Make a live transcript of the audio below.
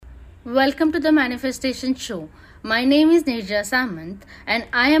Welcome to the Manifestation Show. My name is Niraja Samant and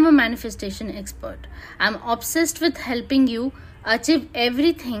I am a manifestation expert. I'm obsessed with helping you achieve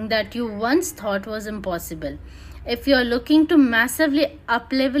everything that you once thought was impossible. If you're looking to massively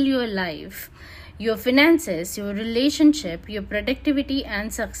uplevel your life, your finances, your relationship, your productivity,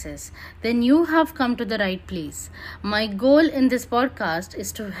 and success, then you have come to the right place. My goal in this podcast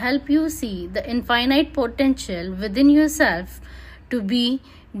is to help you see the infinite potential within yourself to be,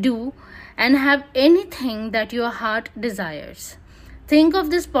 do, and have anything that your heart desires. Think of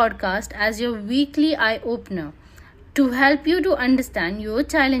this podcast as your weekly eye opener to help you to understand your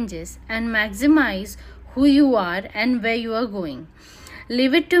challenges and maximize who you are and where you are going.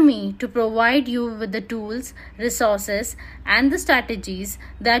 Leave it to me to provide you with the tools, resources, and the strategies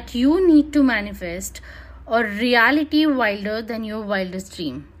that you need to manifest a reality wilder than your wildest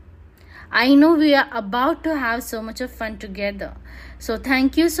dream. I know we are about to have so much of fun together. So,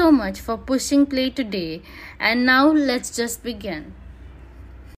 thank you so much for pushing play today. And now, let's just begin.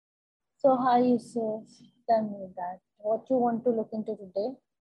 So, hi Yusuf, tell me that what you want to look into today.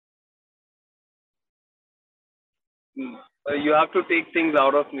 You have to take things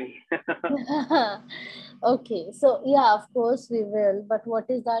out of me. Okay, so yeah, of course we will. But what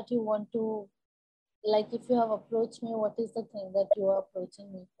is that you want to, like, if you have approached me, what is the thing that you are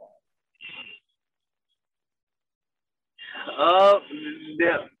approaching me for? uh,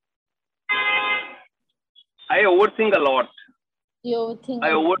 there, I overthink a lot. You overthink I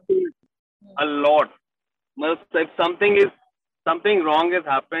a lot. overthink a lot. If something wrong has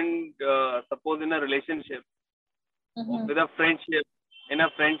happened, suppose in a relationship, Mm-hmm. with a friendship, in a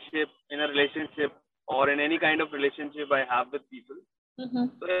relationship, or in any kind of relationship I have with people. Mm-hmm.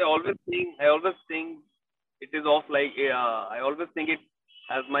 So I always think it is off. I always think it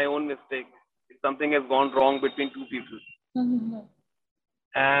as my own mistake. If something has gone wrong between two people, Mm-hmm.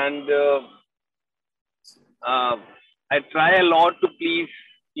 and uh, I try a lot to please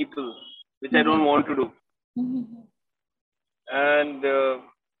people, which I don't want to do. Mm-hmm. And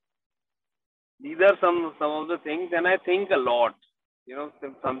these are some of the things, and I think a lot.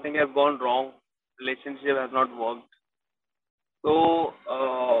 If something has gone wrong, relationship has not worked. So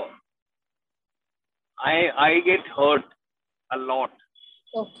I get hurt a lot,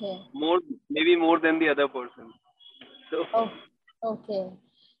 Okay. more maybe more than the other person. So Oh, okay.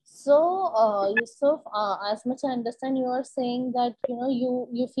 So, Yusuf, as much I understand, you are saying that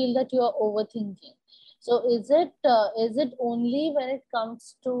you feel that you are overthinking. So, is it only when it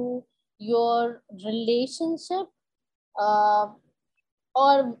comes to your relationship, uh,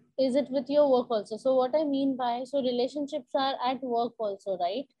 or is it with your work also? So, what I mean by so relationships are at work also,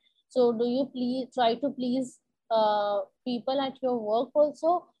 right? So, do you please try to please people at your work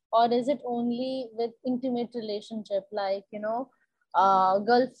also, or is it only with intimate relationship like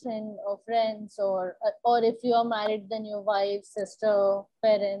girlfriend or friends, or if you are married then your wife, sister,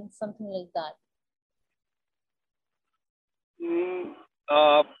 parents, something like that. mm,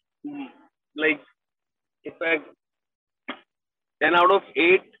 uh, mm, like if I 10 out of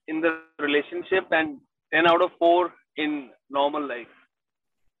 8 in the relationship and 10 out of 4 in normal life.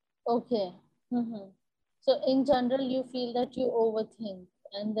 Okay. Mm-hmm. So in general you feel that you overthink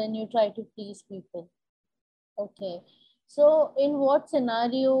and then you try to please people. Okay. So in what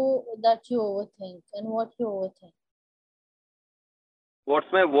scenario that you overthink and what you overthink? What's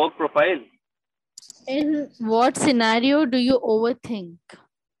my work profile? In what scenario do you overthink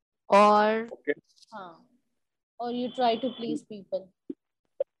or Okay. huh, or you try to please people?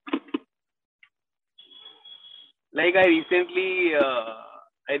 Like I recently,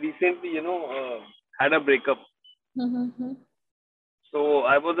 had a breakup. Mm-hmm. So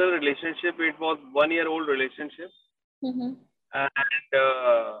I was in a relationship. It was 1 year old relationship, Mm-hmm. and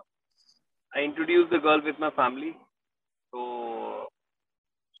I introduced the girl with my family. So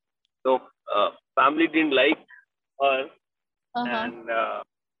so family didn't like her, Uh-huh. and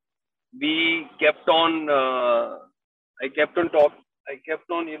we kept on. I kept on talk. I kept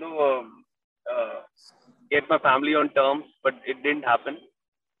on, uh, get my family on terms, but it didn't happen.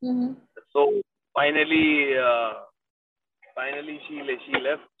 Mm-hmm. So finally, she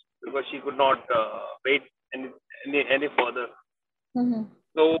left because she could not wait any further. Mm-hmm.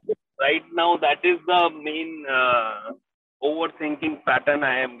 So right now, that is the main overthinking pattern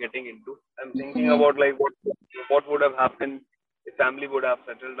I am getting into. I'm thinking Mm-hmm. about like what would have happened if family would have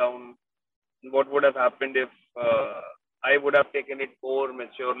settled down. What would have happened if I would have taken it more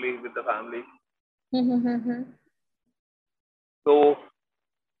maturely with the family. Mm-hmm. So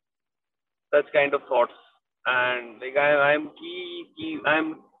such kind of thoughts, and like I'm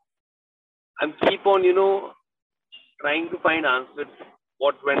keep on trying to find answers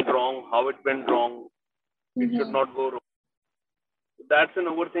what went wrong, how it went wrong. It should Mm-hmm. not go wrong. That's an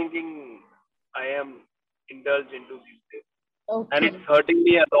overthinking I am indulged into these days. And it's Okay. hurting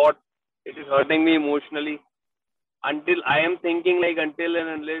me a lot. It is hurting me emotionally. Until I am thinking like until and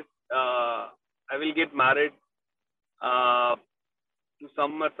unless I will get married uh, to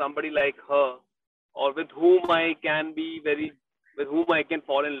somebody like her, or with whom I can be very, with whom I can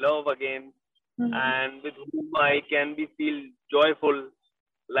fall in love again, Mm-hmm. and with whom I can be feel joyful.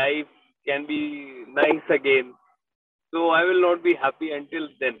 Life can be nice again. So I will not be happy until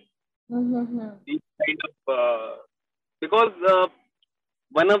then. Mm-hmm. These kind of because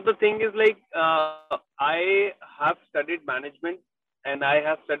one of the thing is like I have studied management and I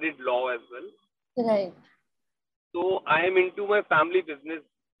have studied law as well. Right. So I am into my family business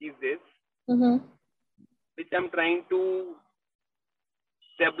these days, Mm-hmm. which I'm trying to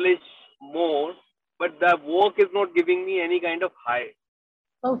establish more. But the work is not giving me any kind of high.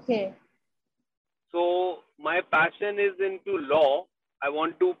 Okay. So my passion is into law. I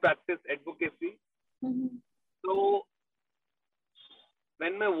want to practice advocacy. Mm-hmm. So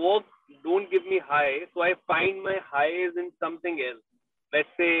when my work don't give me high, so I find my high is in something else. Let's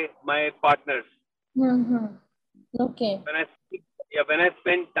say my partners. Mm-hmm. Okay. When I yeah, when I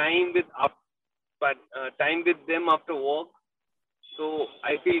spend time with time with them after work, so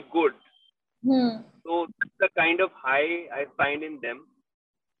I feel good. Hmm. So that's the kind of high I find in them.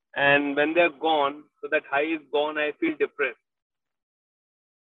 And when they're gone, so that high is gone, I feel depressed.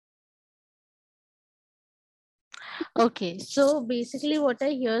 Okay, so basically, what I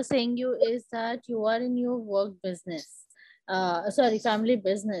hear saying you is that you are in your work business, sorry, family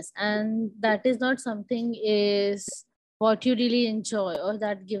business, and that is not something is what you really enjoy or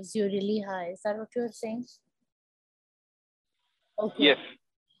that gives you really high. Is that what you're saying? Yes, Okay,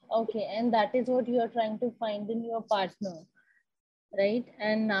 okay, and that is what you are trying to find in your partner, right?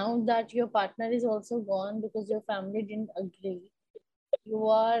 And now that your partner is also gone because your family didn't agree, you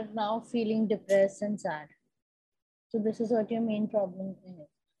are now feeling depressed and sad. So this is what your main problem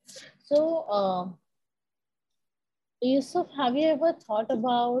is. So, Yusuf, have you ever thought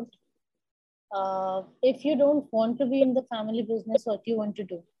about if you don't want to be in the family business, what you want to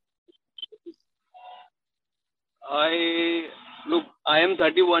do? I look. I am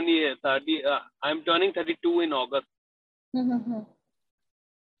 31 years. 30. I'm turning 32 in August. Mm-hmm.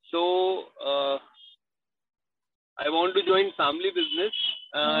 So I want to join family business.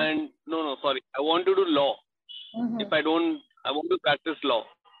 And no, sorry. I want to do law. If Mm-hmm. I don't, I want to practice law.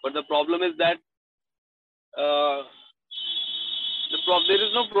 But the problem is that uh, there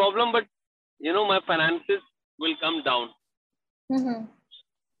is no problem, but my finances will come down. Mm-hmm.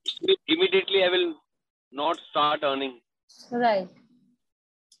 Immediately I will not start earning. Right.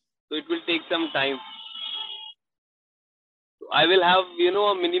 So it will take some time. So I will have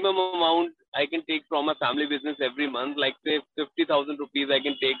a minimum amount I can take from a family business every month, like say 50,000 rupees I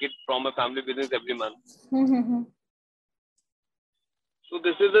can take it from a family business every month. Mm-hmm. So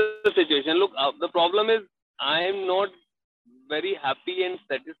this is the situation. Look, the problem is I am not very happy and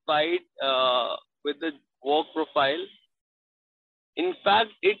satisfied with the work profile. In fact,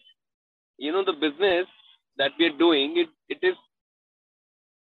 the business that we are doing, it is,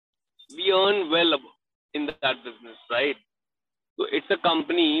 we earn well in that business, right? So it's a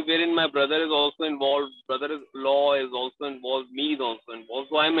company wherein my brother is also involved, brother is law is also involved, me is also involved.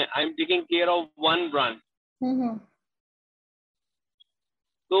 So I'm taking care of one branch. Mm-hmm.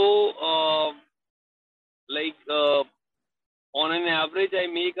 So like on an average, I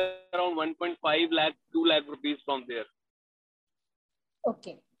make around 1.5 lakh, 2 lakh rupees from there.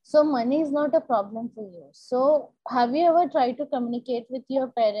 Okay. So money is not a problem for you. So have you ever tried to communicate with your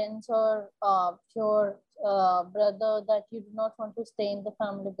parents or your brother that you do not want to stay in the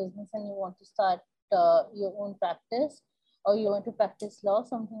family business and you want to start your own practice or you want to practice law,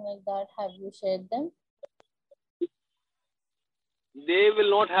 something like that? Have you shared them? They will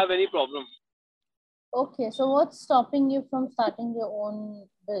not have any problem. Okay, so what's stopping you from starting your own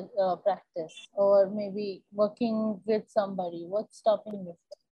practice or maybe working with somebody? What's stopping you?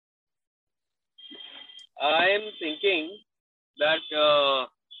 I am thinking that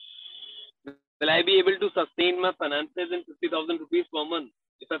will I be able to sustain my finances in 50,000 rupees per month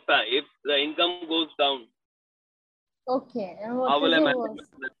if the income goes down? Okay, and How what will is I the manage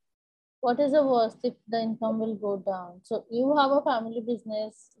worst? my What is the worst if the income will go down? So you have a family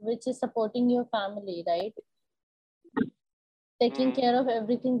business which is supporting your family, right? Taking finances? care of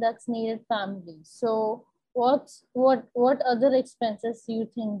everything that's needed family. So what other expenses do you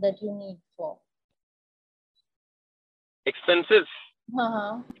think that you need for? Expenses.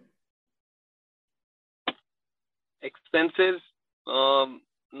 Uh-huh. Expenses.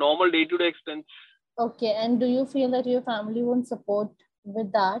 Normal day-to-day expense. Okay, and do you feel that your family won't support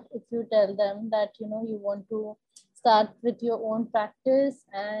with that if you tell them that you want to start with your own practice,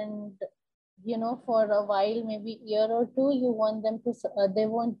 and for a while, maybe year or two, you want them to they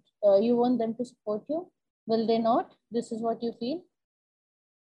want you want them to support you? Will they not? This is what you feel?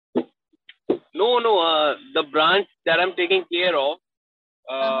 No. The branch that I'm taking care of,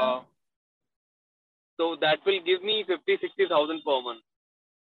 Uh-huh. so that will give me 50,000-60,000 per month.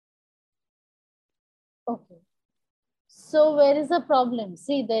 Okay. So where is the problem?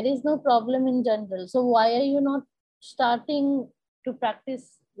 See, there is no problem in general. So why are you not starting to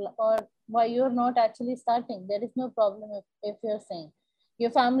practice, or why you're not actually starting? There is no problem if you're saying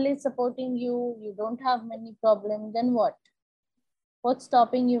your family is supporting you, you don't have many problems, then what? What's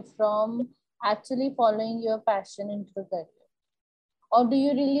stopping you from actually following your passion into the career? Or do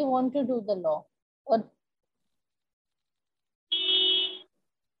you really want to do the law? Or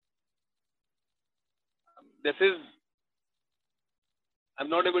This is, I'm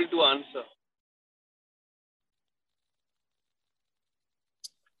not able to answer.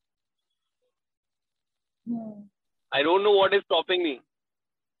 I don't know what is stopping me.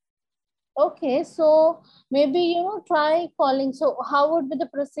 okay, so maybe try calling. So how would be the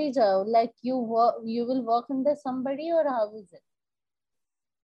procedure? Like you will work under somebody, or how is it?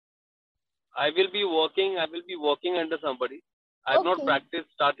 I will be working under somebody. I've not Okay,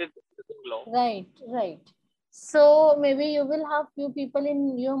 started practicing law. right. So maybe you will have few people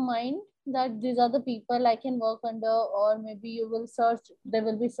in your mind that these are the people I can work under, or maybe you will search. There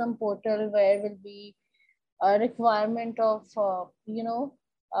will be some portal where will be a requirement of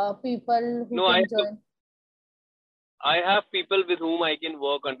people who No, can join. I have people with whom I can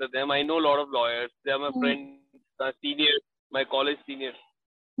work under them. I know a lot of lawyers. They are my Hmm. friends, seniors, my college seniors.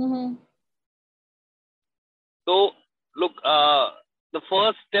 Mm-hmm. So, look, the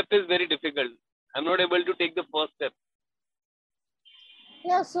first step is very difficult. I'm not able to take the first step.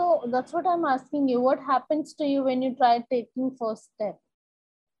 Yeah, so that's what I'm asking you. What happens to you when you try taking first step?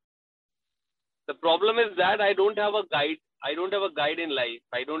 The problem is that I don't have a guide. I don't have a guide in life.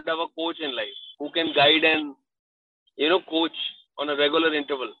 I don't have a coach in life who can guide and coach on a regular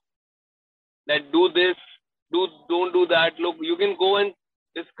interval. That do this, don't do that. Look, you can go and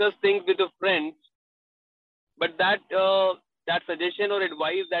discuss things with your friends, but that suggestion or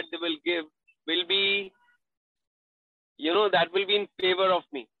advice that they will give will be, that will be in favor of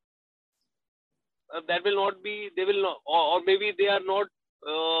me. That will not be. They will not, or maybe they are not.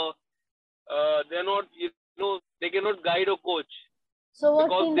 They are not. They cannot guide or coach So what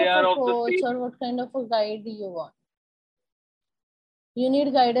because kind they of are a of the coach same. or what kind of a guide do you want? You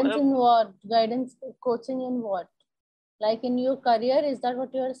need guidance Well, in what? Guidance, coaching in what? Like in your career, is that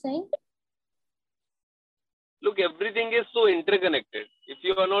what you are saying? look, everything is so interconnected. If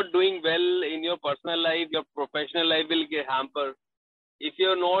you are not doing well in your personal life, your professional life will get hampered. If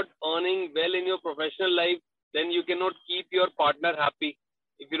you're not earning well in your professional life, then you cannot keep your partner happy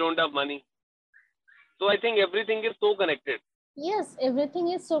if you don't have money. So I think everything is so connected. Yes, everything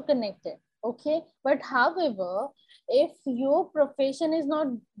is so connected. Okay. But however, if your profession is not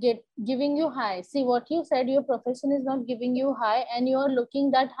giving you high, see what you said, your profession is not giving you high and you are looking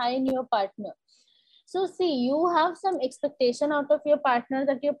that high in your partner. So see, you have some expectation out of your partner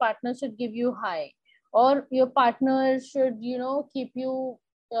that your partner should give you high, or your partner should, keep you,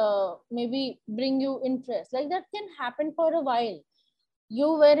 maybe bring you interest. Like that can happen for a while.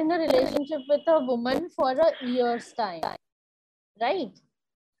 You were in a relationship with a woman for a year's time, right?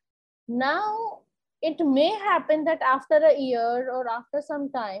 Now, it may happen that after a year or after some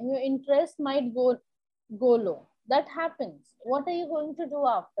time, your interest might go low. That happens. What are you going to do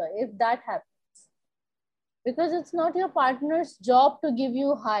after if that happens? Because it's not your partner's job to give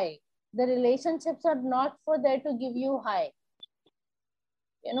you high. The relationships are not for there to give you high.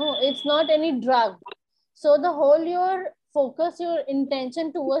 It's not any drug. So the whole your focus, your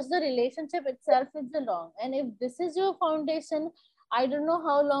intention towards the relationship itself is the wrong. And if this is your foundation, I don't know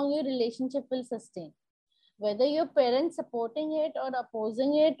how long your relationship will sustain. Whether your parents supporting it or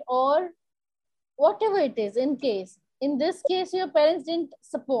opposing it, or whatever it is, in this case your parents didn't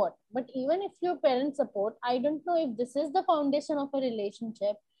support, but even if your parents support, I don't know if this is the foundation of a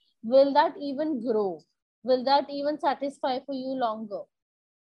relationship. Will that even grow? Will that even satisfy for you longer?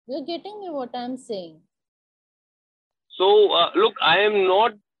 You're getting me what I'm saying? So look, I am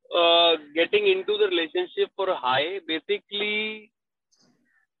not getting into the relationship for a high. Basically,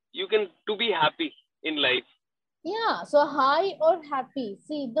 you can to be happy in life. Yeah, so high or happy,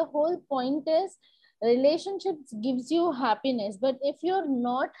 see, the whole point is relationships gives you happiness, but if you're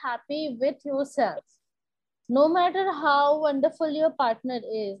not happy with yourself, No matter how wonderful your partner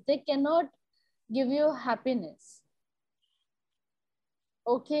is, they cannot give you happiness.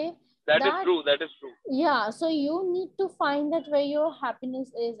 Okay, That is that, true. That is true. yeah, so you need to find that where your happiness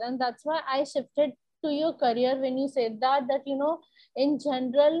is, and that's why I shifted to your career when you said that in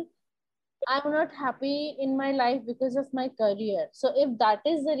general, I'm not happy in my life because of my career. So if that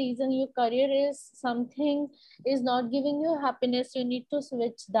is the reason your career is something is not giving you happiness, you need to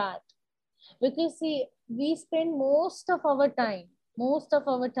switch that. Because see, we spend most of our time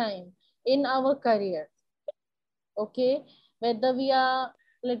in our career. Okay, whether we are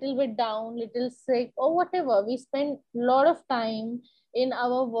little bit down, little sick, or whatever, we spend a lot of time in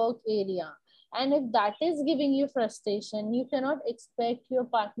our work area. And if that is giving you frustration, you cannot expect your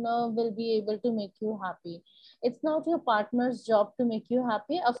partner will be able to make you happy. It's not your partner's job to make you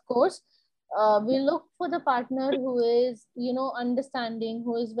happy. Of course, we look for the partner who is, understanding,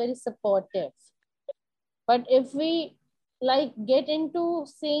 who is very supportive. But if we like get into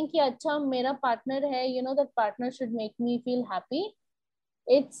saying कि अच्छा मेरा partner है, that partner should make me feel happy,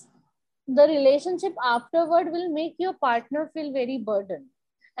 it's the relationship afterward will make your partner feel very burdened,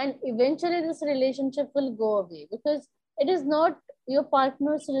 and eventually this relationship will go away because it is not your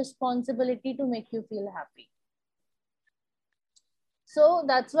partner's responsibility to make you feel happy. So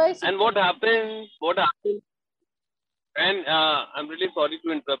that's why And what happens? What happens? And I'm really sorry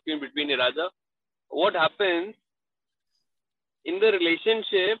to interrupt you in between, Niraja. What happens in the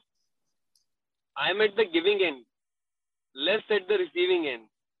relationship? I'm at the giving end, less at the receiving end.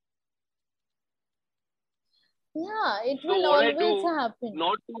 yeah, it So will what I always do, happen.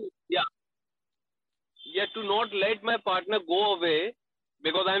 not to to not let my partner go away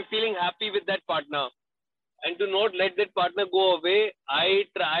because I'm feeling happy with that partner, and to not let that partner go away, I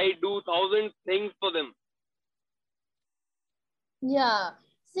do thousand things for them. Yeah,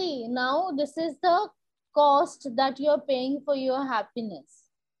 see, now this is the cost that you're paying for your happiness,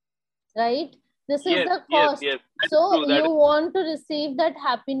 right? This is Yes, the yes, cost. yes. That is So true. That you is want to receive that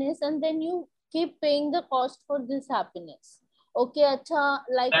happiness, and then you keep paying the cost for this happiness. Okay, acha,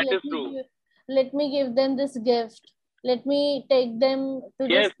 like that is true. let me give them this gift. Let me take them to this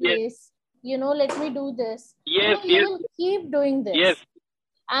Yes, yes, place. Let me do this. yes, You yes, will keep doing yes, this.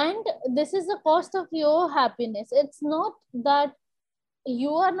 And this is the cost of your happiness. It's not that you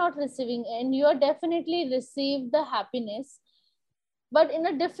are not receiving, and you are definitely receive the happiness, but in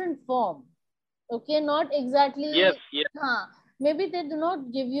a different form. Okay, not yes, exactly. yes. Maybe they do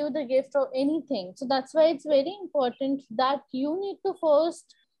not give you the gift or anything, so that's why it's very important that you need to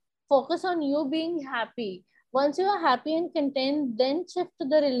first focus on you being happy. Once you are happy and content, then shift to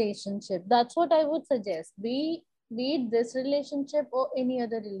the relationship. That's what I would suggest, be it this relationship or any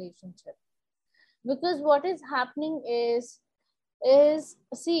other relationship. Because what is happening is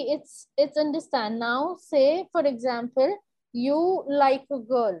see, it's understand. Now say for example, you like a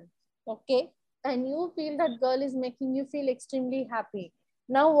girl, okay, and you feel that girl is making you feel extremely happy.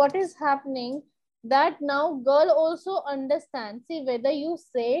 Now what is happening, that now girl also understands. See, whether you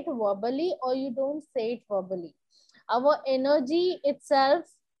say it verbally or you don't say it verbally, our energy itself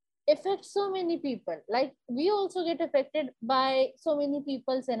affects so many people. Like we also get affected by so many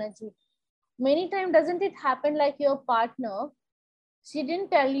people's energy. Many times doesn't it happen like your partner, she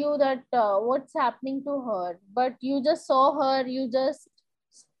didn't tell you that what's happening to her, but you just saw her, you just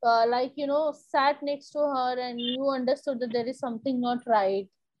sat next to her, and you understood that there is something not right.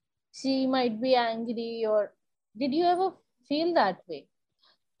 She might be angry, or did you ever feel that way?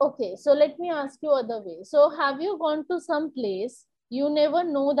 Okay, so let me ask you other way. So have you gone to some place, you never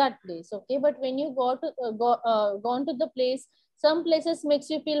know that place, okay, but when you gone to the place, some places makes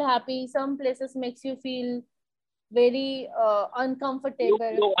you feel happy, some places makes you feel very No,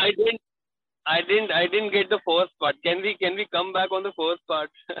 uncomfortable. no, I didn't get the first part. Can we come back on the first part?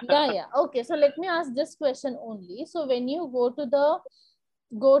 Yeah. Okay, so let me ask this question only. So when you go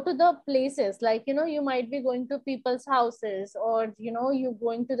to the places, like you might be going to people's houses, or you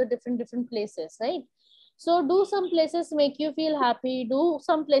going to the different places, right? So do some places make you feel happy, do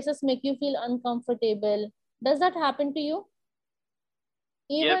some places make you feel uncomfortable? Does that happen to you?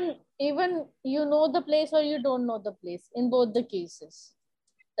 Yes, Even you know the place or you don't know the place, in both the cases,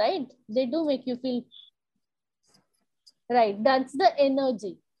 right? They do make you feel right. That's the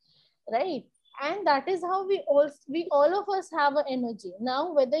energy, right? And that is how we all of us have an energy.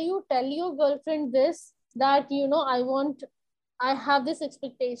 Now whether you tell your girlfriend this, that I have this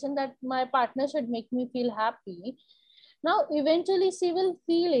expectation that my partner should make me feel happy, now eventually she will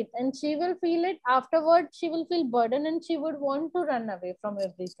feel it, and she will feel it afterward, she will feel burden, and she would want to run away from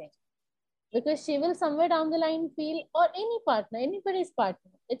everything. because she will somewhere down the line feel, or any partner, anybody's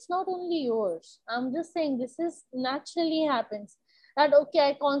partner, it's not only yours. I'm just saying this is naturally happens, that okay,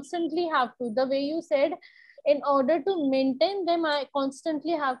 I constantly have to, the way you said, in order to maintain them, I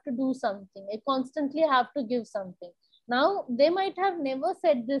constantly have to do something, I constantly have to give something. Now they might have never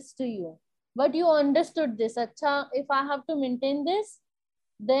said this to you, but you understood this. Acha, if I have to maintain this,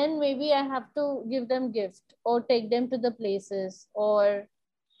 then maybe I have to give them gift or take them to the places, or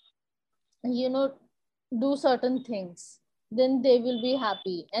you know, do certain things, then they will be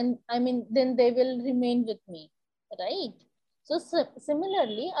happy, and I mean then they will remain with me, right? So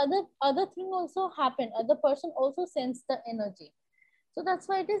similarly, other thing also happen, other person also sense the energy. So that's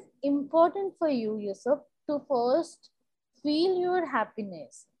why it is important for you, Yusuf, to first feel your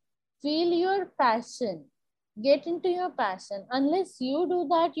happiness, feel your passion, get into your passion. Unless you do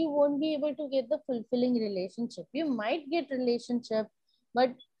that, you won't be able to get the fulfilling relationship. You might get relationship,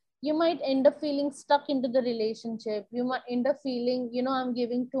 but you might end up feeling stuck into the relationship. You might end up feeling, you know, I'm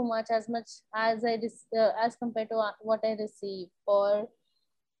giving too much as as compared to what I receive, or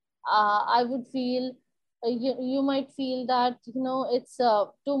I would feel, you might feel that, you know, it's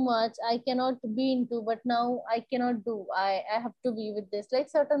too much, I cannot be into, but now I cannot do, I have to be with this,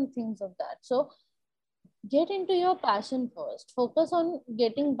 like certain things of that. So get into your passion first, focus on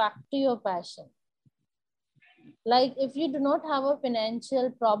getting back to your passion. Like if you do not have a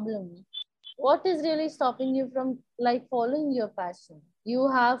financial problem, what is really stopping you from like following your passion? You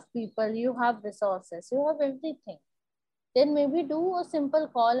have people, you have resources, you have everything. Then maybe do a simple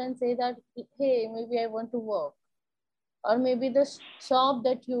call and say that, hey, maybe I want to work. Or maybe the shop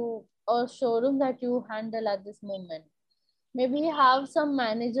that you, or showroom that you handle at this moment, maybe have some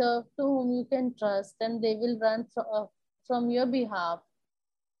manager to whom you can trust, and they will run from your behalf,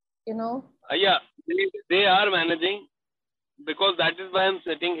 you know. Yeah, they are managing, because that is why I'm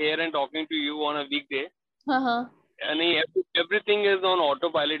sitting here and talking to you on a weekday. Uh-huh. And everything is on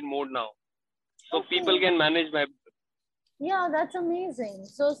autopilot mode now, so people Okay. can manage my. Yeah, that's amazing.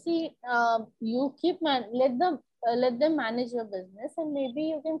 So see, you keep let them manage your business, and maybe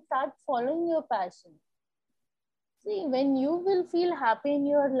you can start following your passion. See, when you will feel happy in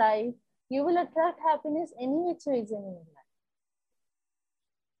your life, you will attract happiness any which ways in your life.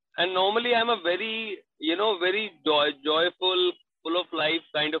 And normally I'm a very, very joyful, full of life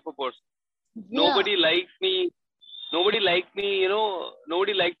kind of a person. Yeah, Nobody likes me. Nobody likes me.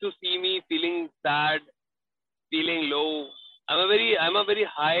 Nobody likes to see me feeling sad, feeling low. I'm a very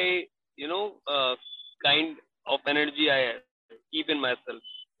high, kind of energy I keep in myself.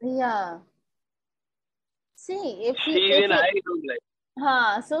 yeah. See, Even if I you, don't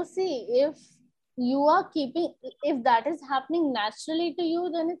like. so see, if you are keeping, if that is happening naturally to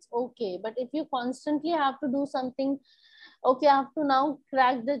you, then it's okay. But if you constantly have to do something, okay, I have to now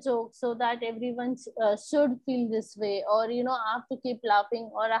crack the joke so that everyone should feel this way, or you know, I have to keep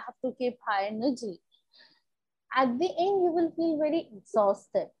laughing, or I have to keep high energy. At the end, you will feel very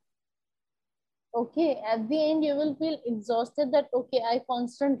exhausted. Okay, at the end, you will feel exhausted that okay, I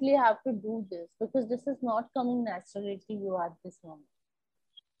constantly have to do this because this is not coming naturally to you at this moment.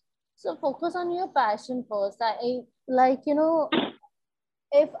 So focus on your passion first. I like, you know,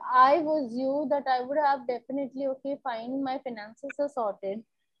 if I was you, that I would have definitely, okay, fine, my finances are sorted.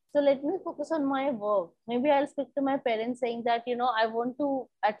 So let me focus on my work. Maybe I'll speak to my parents saying that, you know, I want to,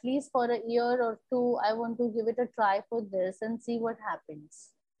 at least for a year or two, I want to give it a try for this and see what happens.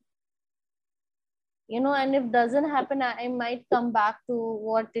 You know, and if doesn't happen, I might come back to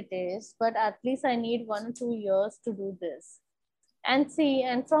what it is, but at least I need 1 or 2 years to do this. And see,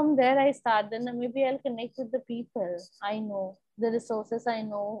 and from there I start, then maybe I'll connect with the people I know, the resources I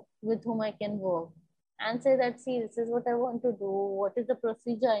know with whom I can work, and say that, see, this is what I want to do, what is the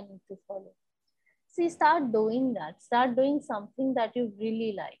procedure I need to follow. See, start doing that, start doing something that you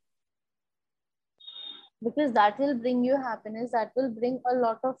really like, because that will bring you happiness, that will bring a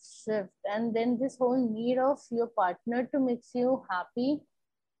lot of shift, and then this whole need of your partner to make you happy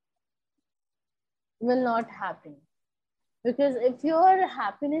will not happen. Because if your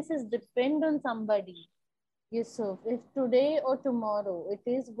happiness is depend on somebody, Yusuf, if today or tomorrow it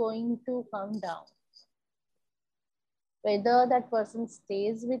is going to come down, whether that person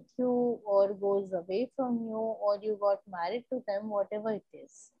stays with you or goes away from you, or you got married to them, whatever it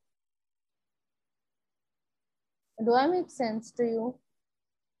is. Do I make sense to you?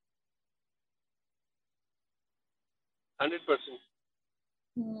 100%.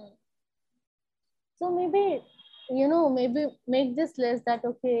 Hmm. So maybe, you know, maybe make this list that,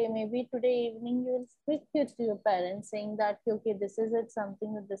 okay, maybe today evening you will speak to your parents saying that, okay, this is it,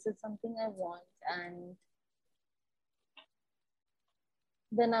 something, this is something I want. And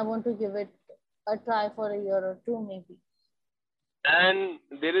then I want to give it try for a year or two, maybe. And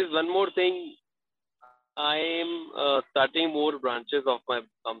there is one more thing. I am starting more branches of my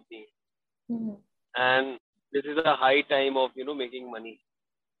company, Mm-hmm. and this is a high time of making money.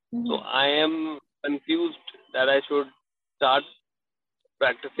 So Mm-hmm. I am confused that I should start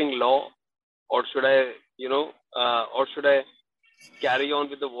practicing law, or should I, or should I carry on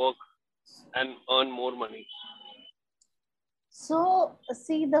with the work and earn more money? So,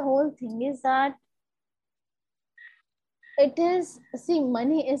 see, the whole thing is that it is, see,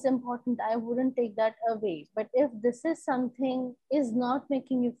 money is important. I wouldn't take that away. But if this is something is not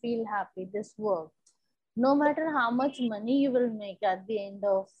making you feel happy, this work, no matter how much money you will make at the end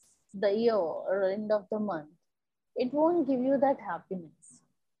of the year or end of the month, it won't give you that happiness.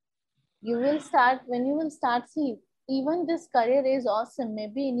 You will start, when you will start, see, even this career is awesome.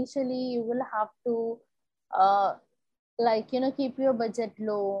 Maybe initially you will have to uh, like, keep your budget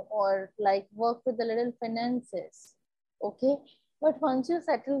low, or like work with a little finances. Okay, but once you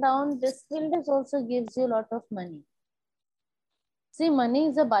settle down, this field is also gives you a lot of money. See, money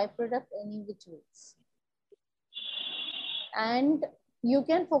is a byproduct any which ways, and you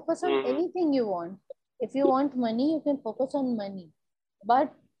can focus on Hmm. anything you want. If you want money, you can focus on money,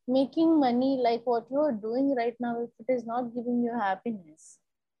 but making money like what you are doing right now, if it is not giving you happiness,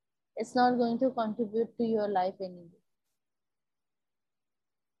 it's not going to contribute to your life anymore.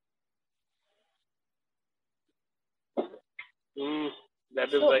 Hmm.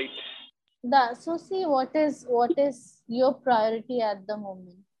 That is So right. so see, what is your priority at the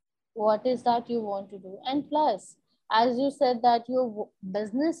moment? What is that you want to do? And plus, as you said that your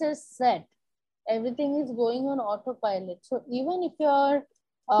business is set, everything is going on autopilot. So even if you're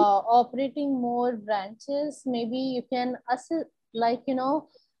operating more branches, maybe you can assist, like,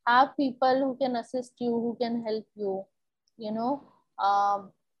 have people who can assist you, who can help you, you know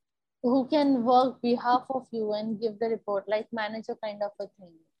um, who can work behalf of you and give the report, like manager kind of a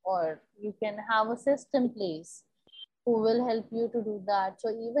thing. Or you can have a system place who will help you to do that. So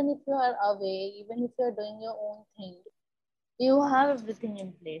even if you are away, even if you're doing your own thing, you have everything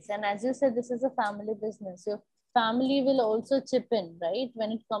in place. And as you said, this is a family business. Your family will also chip in, right,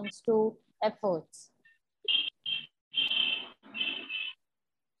 when it comes to efforts.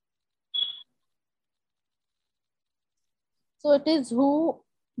 So it is who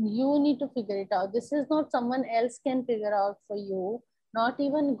you need to figure it out. This is not someone else can figure out for you, not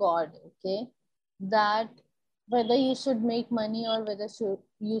even God, okay? That whether you should make money or whether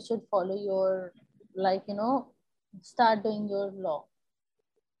you should follow your, like, start doing your law.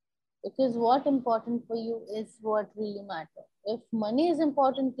 Because what important for you is what really matter. If money is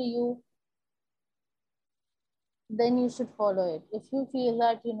important to you, then you should follow it. If you feel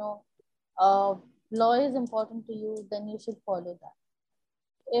that, law is important to you, then you should follow that.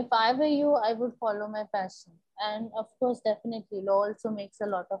 If I were you, I would follow my passion. And of course, definitely, law also makes a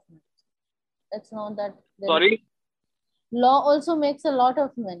lot of money. It's not that there is. Sorry. Law also makes a lot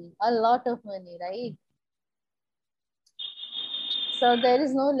of money, right? So there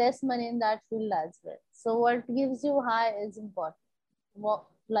is no less money in that field as well. So what gives you high is important. What,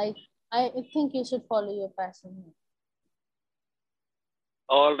 like, I think you should follow your passion.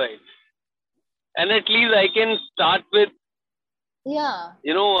 All right. And at least I can start with, Yeah,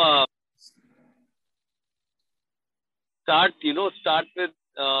 you know, uh, start with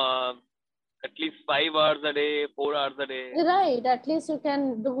at least 5 hours a day, 4 hours a day. right. At least you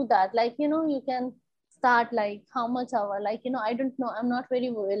can do that. Like, you can start like how much hour. Like, I don't know. I'm not very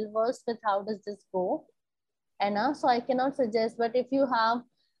well versed with how does this go, Anna. So I cannot suggest. But if you have,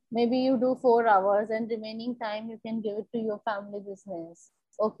 maybe you do 4 hours and remaining time you can give it to your family business.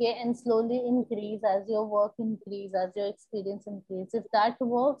 Okay, and slowly increase as your work increase, as your experience increase. If that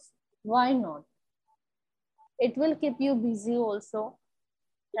works, why not? It will keep you busy also.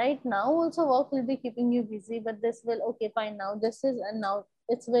 Right now, also work will be keeping you busy, but this will, okay, fine. Now this is, and now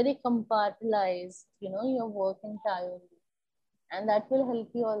it's very compartmentalized. You're working entirely, and that will help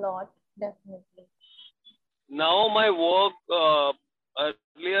you a lot, definitely. Now my work,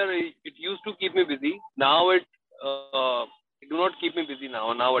 earlier it used to keep me busy. Now it do not keep me busy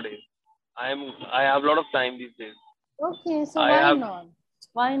nowadays. I have a lot of time these days. Okay, so I why have not?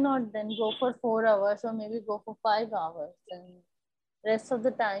 Why not then go for 4 hours, or maybe go for 5 hours, and rest of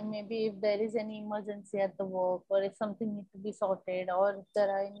the time, maybe if there is any emergency at the work, or if something needs to be sorted, or if there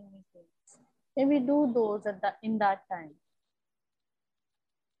are any meetings, maybe do those at that in that time.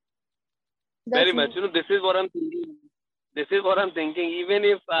 very That's much. This is what I'm thinking. This is what I'm thinking. Even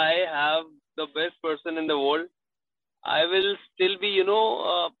if I have the best person in the world, I will still be,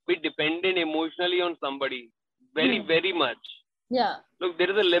 be dependent emotionally on somebody. Very, hmm. very much. Yeah. Look,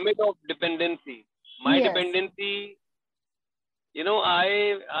 there is a limit of dependency. My Yes. dependency,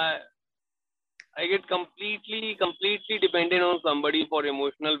 I get completely dependent on somebody for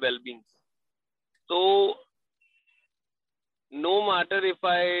emotional well-being. So no matter if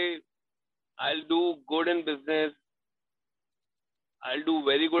I'll do good in business, I'll do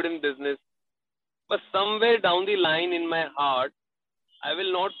very good in business, but somewhere down the line in my heart, I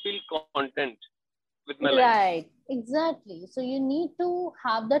will not feel content with my life. Right. Exactly. So you need to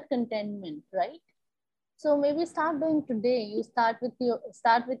have that contentment, right? So maybe start doing today. You start with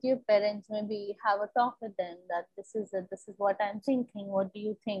your parents. Maybe have a talk with them that this is it. This is what I'm thinking. What do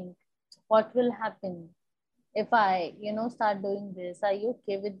you think? What will happen if I, start doing this? Are you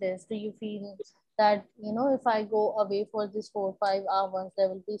okay with this? Do you feel that, if I go away for this 4 or 5 hours, there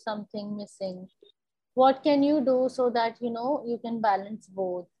will be something missing? What can you do so that you can balance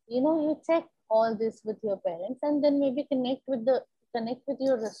both? You check all this with your parents, and then maybe connect with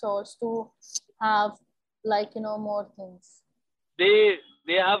your resource to have, like, more things. They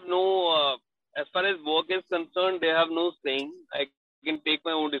have no, as far as work is concerned, they have no saying. I can take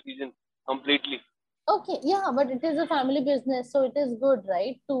my own decision completely. Okay, yeah, but it is a family business, so it is good,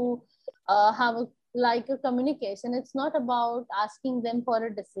 right, to have a communication. It's not about asking them for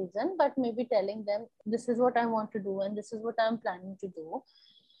a decision, but maybe telling them this is what I want to do and this is what I'm planning to do.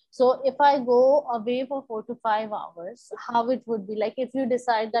 So if I go away for 4 to 5 hours, how it would be like if you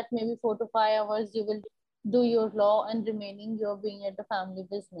decide that maybe 4 to 5 hours you will do your law and remaining you're being at the family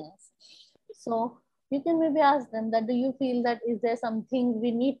business. So you can maybe ask them that do you feel that is there something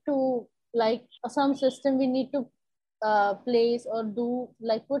we need to, like, some system we need to place or do,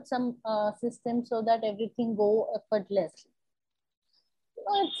 like put some system so that everything go effortless.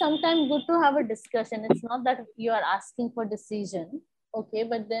 It's sometimes good to have a discussion. It's not that you are asking for decision, okay,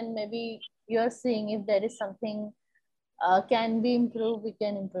 but then maybe you're seeing if there is something can be improved, we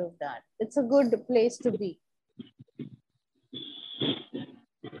can improve that. It's a good place to be.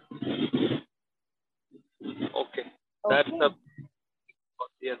 Okay, that's a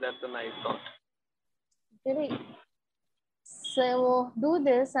Okay, yeah, that's a nice thought. great. So do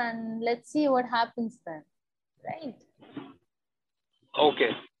this and let's see what happens then, right? Okay,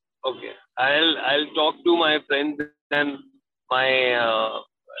 okay. I'll talk to my friends and my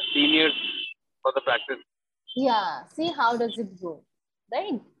seniors for the practice. Yeah, see how does it go,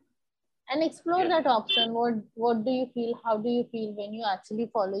 right? And explore Yes. that option. What do you feel? How do you feel when you actually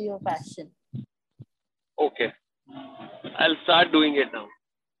follow your passion? Okay, I'll start doing it now.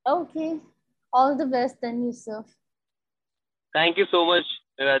 Okay. All the best then, Yusuf. Thank you so much,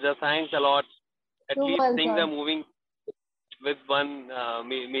 Niraja. Thanks a lot. At You're least things are welcome. moving with one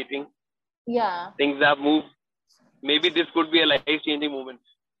meeting. Yeah, Things have moved. Maybe this could be a life-changing moment.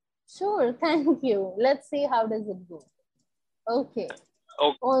 sure. Thank you. Let's see how does it go. Okay.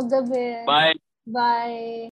 Okay, All the best. bye. Bye.